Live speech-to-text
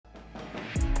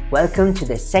Welcome to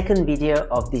the second video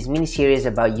of this mini-series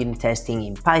about unit testing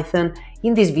in Python.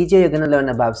 In this video you're going to learn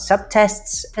about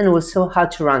subtests and also how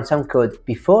to run some code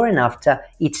before and after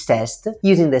each test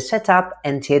using the setup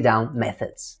and teardown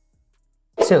methods.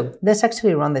 So let's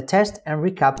actually run the test and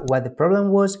recap what the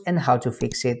problem was and how to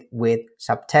fix it with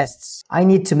subtests. I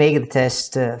need to make the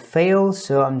test fail,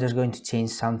 so I'm just going to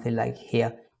change something like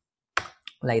here,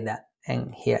 like that,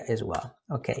 and here as well.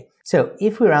 Okay, so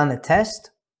if we run the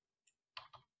test,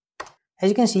 as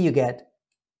you can see, you get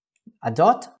a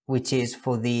dot, which is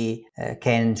for the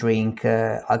can drink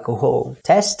alcohol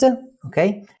test,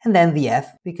 okay, and then the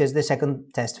F, because the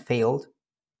second test failed,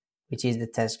 which is the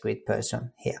test grid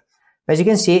person here. But as you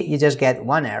can see, you just get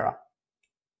one error,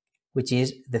 which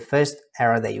is the first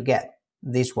error that you get,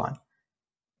 this one.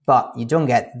 But you don't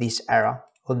get this error,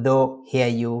 although here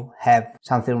you have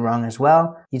something wrong as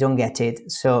well, you don't get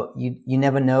it, so you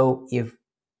never know if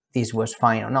this was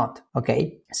fine or not.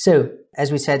 Okay, so as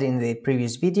we said in the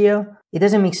previous video, it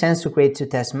doesn't make sense to create two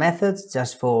test methods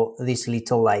just for this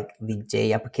little like the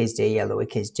J, uppercase J,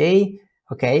 lowercase j.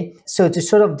 Okay, so to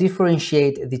sort of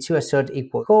differentiate the two assert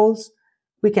equal calls,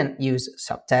 we can use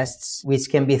subtests, which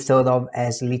can be thought of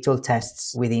as little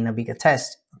tests within a bigger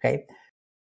test. Okay,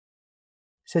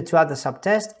 so to add the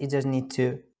subtest, you just need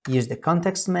to use the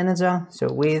context manager,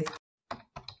 so with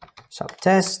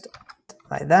subtest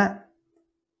like that,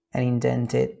 and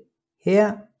indent it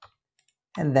here,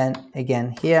 and then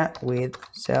again here with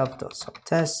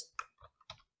self.subtest,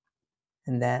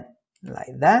 and then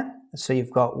like that. So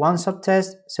you've got one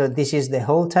subtest, so this is the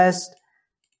whole test,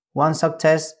 one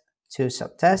subtest, two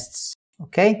subtests,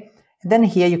 okay, and then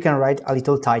here you can write a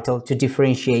little title to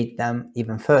differentiate them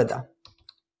even further,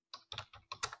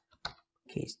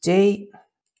 case j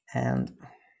and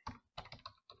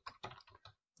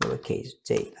lowercase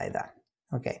j, like that.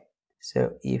 Okay,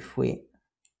 so if we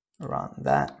run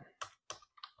that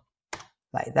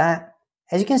like that,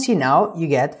 as you can see now, you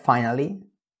get finally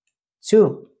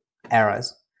two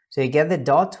errors. So you get the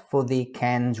dot for the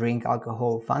can drink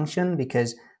alcohol function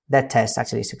because that test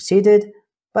actually succeeded,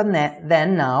 but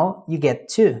then now you get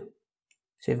two.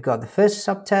 So you've got the first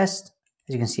subtest,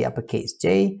 as you can see, uppercase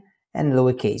j and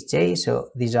lowercase j, so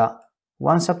these are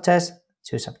one subtest,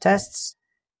 two subtests,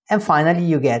 and finally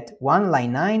you get one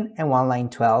line 9 and one line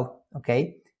 12.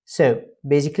 Okay, so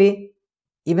basically,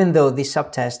 even though this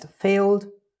subtest failed,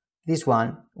 this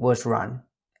one was run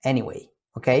anyway.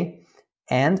 Okay,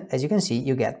 and as you can see,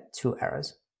 you get two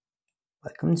errors.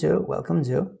 Welcome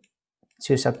to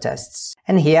two subtests,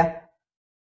 and here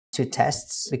two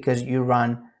tests because you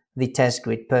run the test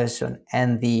grid person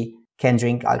and the can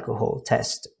drink alcohol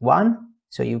test 1.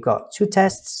 So you've got two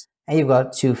tests and you've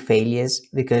got two failures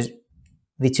because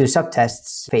the two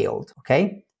subtests failed.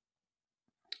 Okay,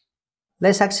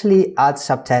 let's actually add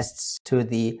subtests to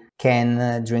the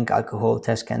can drink alcohol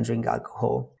test, can drink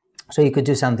alcohol. So you could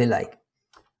do something like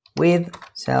with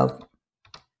self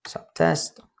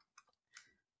subtest,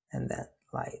 and then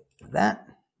like that,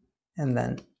 and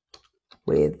then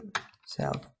with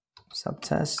self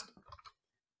subtest,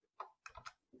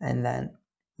 and then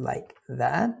like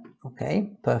that.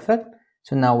 Okay, perfect.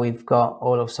 So now we've got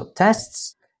all of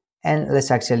subtests, and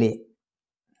let's actually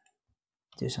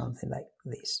do something like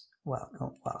this.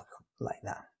 Welcome, like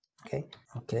that.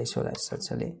 Okay, so let's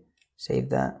actually save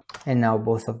that, and now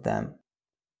both of them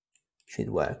should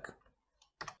work.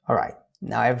 All right,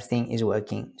 now everything is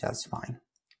working just fine.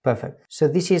 Perfect. So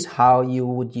this is how you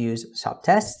would use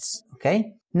subtests.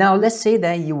 Okay, now let's say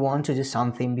that you want to do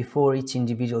something before each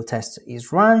individual test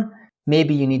is run.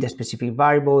 Maybe you need a specific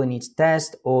variable in each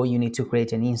test, or you need to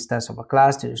create an instance of a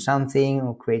class to do something,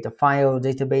 or create a file,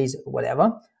 database,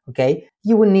 whatever. Okay,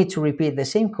 you will need to repeat the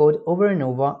same code over and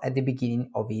over at the beginning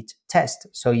of each test.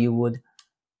 So you would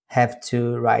have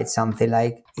to write something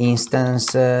like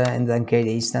instance and then create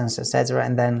the instance, etc.,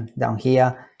 and then down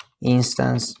here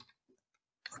instance.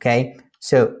 Okay,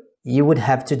 so you would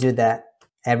have to do that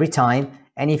every time,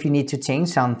 and if you need to change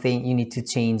something, you need to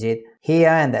change it here,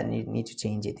 and then you need to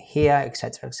change it here,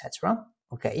 etc., etc.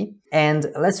 Okay, and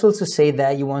let's also say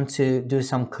that you want to do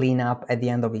some cleanup at the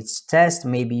end of each test.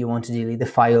 Maybe you want to delete the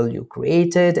file you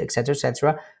created, etc.,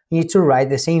 etc. You need to write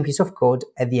the same piece of code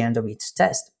at the end of each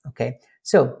test. Okay,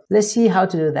 so let's see how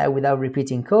to do that without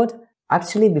repeating code.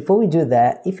 Actually, before we do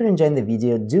that, if you're enjoying the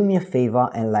video, do me a favor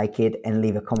and like it and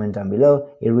leave a comment down below.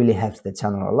 It really helps the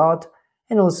channel a lot.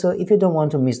 And also, if you don't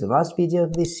want to miss the last video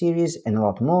of this series and a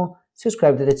lot more,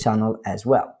 subscribe to the channel as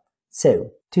well.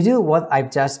 So, to do what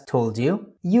I've just told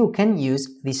you, you can use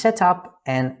the setup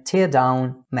and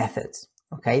teardown methods.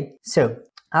 Okay, so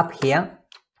up here,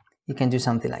 you can do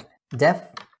something like def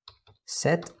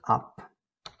setup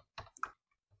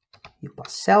you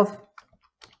pass self,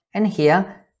 and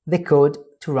here the code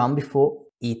to run before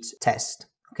each test.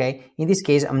 Okay, in this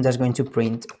case I'm just going to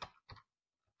print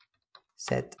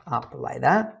setup like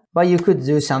that, but you could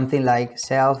do something like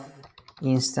self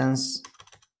instance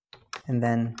and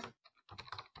then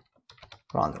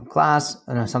random class,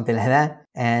 or something like that,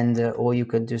 and or you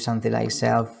could do something like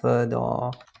self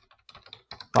or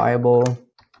variable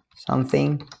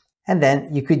something, and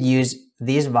then you could use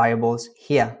these variables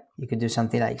here. You could do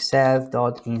something like self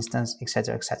dot instance,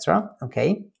 etc., etc.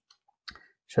 Okay,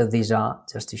 so these are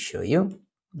just to show you.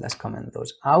 Let's comment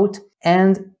those out,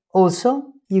 and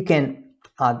also you can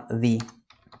add the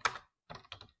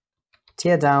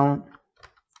tearDown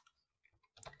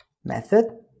method,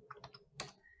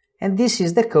 and this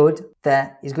is the code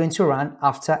that is going to run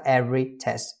after every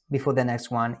test before the next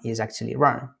one is actually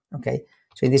run. Okay,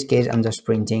 so in this case I'm just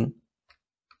printing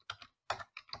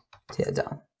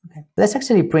tearDown. Okay, let's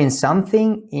actually print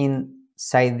something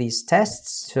inside these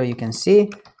tests so you can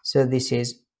see. So this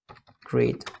is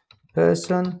create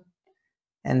person,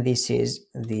 and this is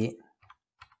the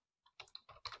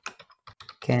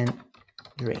can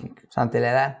drink, something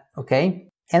like that. Okay,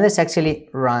 and let's actually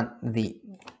run the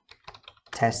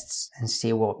tests and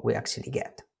see what we actually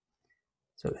get.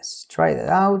 So let's try that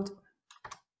out.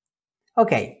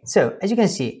 Okay, so as you can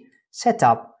see,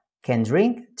 setup can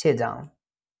drink tearDown,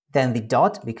 then the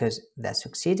dot because that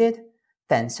succeeded,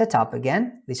 then setup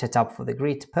again, the setup for the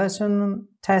greet person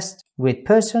test, greet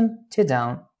person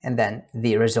tearDown, and then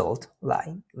the result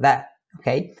like that.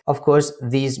 Okay, of course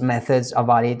these methods are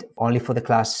valid only for the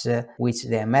class which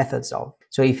they are methods of.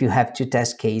 So if you have two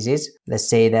test cases, let's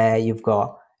say that you've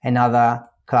got another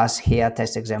class here,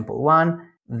 test example 1,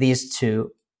 these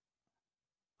two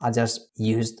are just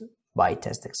used by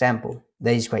test example.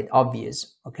 That is quite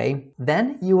obvious. Okay,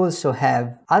 then you also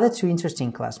have other two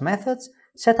interesting class methods,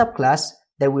 setUpClass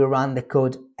that will run the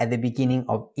code at the beginning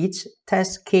of each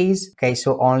test case, okay,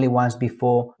 so only once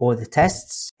before all the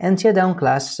tests, and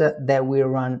tearDownClass that will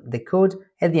run the code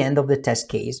at the end of the test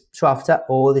case, so after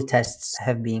all the tests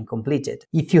have been completed.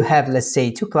 If you have, let's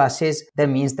say, two classes, that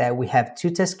means that we have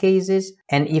two test cases,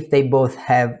 and if they both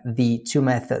have the two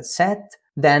methods set,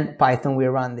 then Python will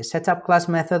run the setUpClass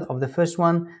method of the first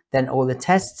one, then all the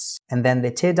tests, and then the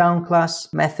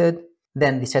tearDownClass method,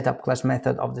 then the setUpClass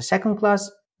method of the second class,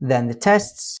 then the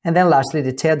tests, and then lastly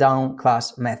the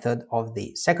tearDownClass method of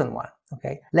the second one.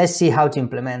 Okay, let's see how to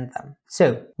implement them.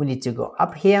 So we need to go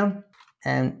up here,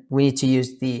 and we need to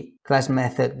use the class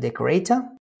method decorator,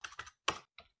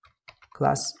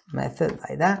 class method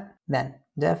like that, then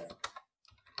def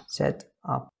setUpClass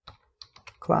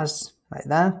like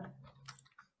that.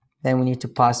 Then we need to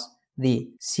pass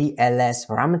the CLS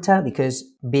parameter because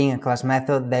being a class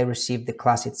method, they receive the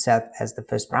class itself as the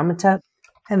first parameter.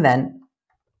 And then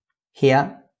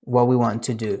here, what we want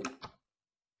to do,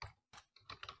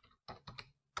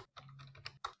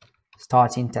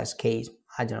 starting test case,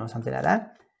 I don't know, something like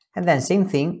that. And then same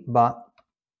thing, but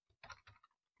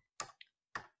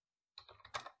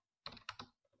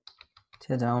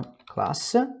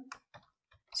tearDownClass,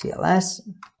 CLS,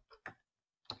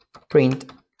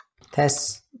 print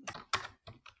tests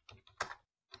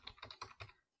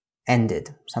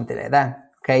ended, something like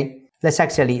that. Okay, let's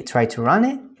actually try to run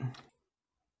it.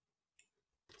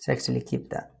 Let's actually keep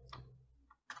that.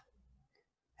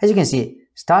 As you can see,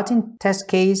 starting test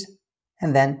case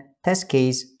and then test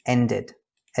case ended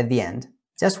at the end,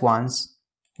 just once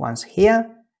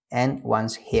here and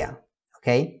once here.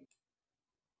 Okay,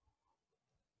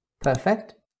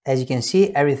 perfect. As you can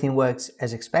see, everything works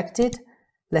as expected.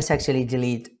 Let's actually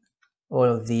delete all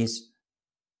of these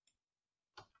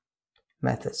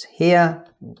methods here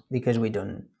because we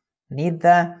don't need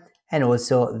that, and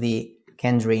also the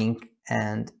can drink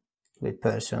and with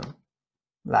person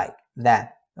like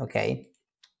that. Okay,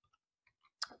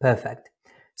 perfect.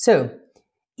 So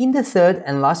in the third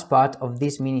and last part of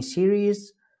this mini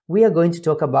series, we are going to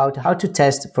talk about how to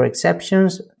test for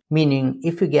exceptions, meaning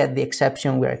if we get the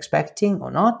exception we're expecting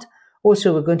or not.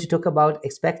 Also, we're going to talk about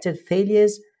expected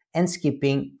failures and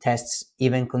skipping tests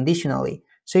even conditionally.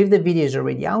 So if the video is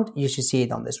already out, you should see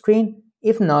it on the screen.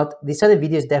 If not, this other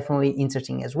video is definitely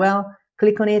interesting as well.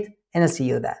 Click on it and I'll see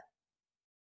you there.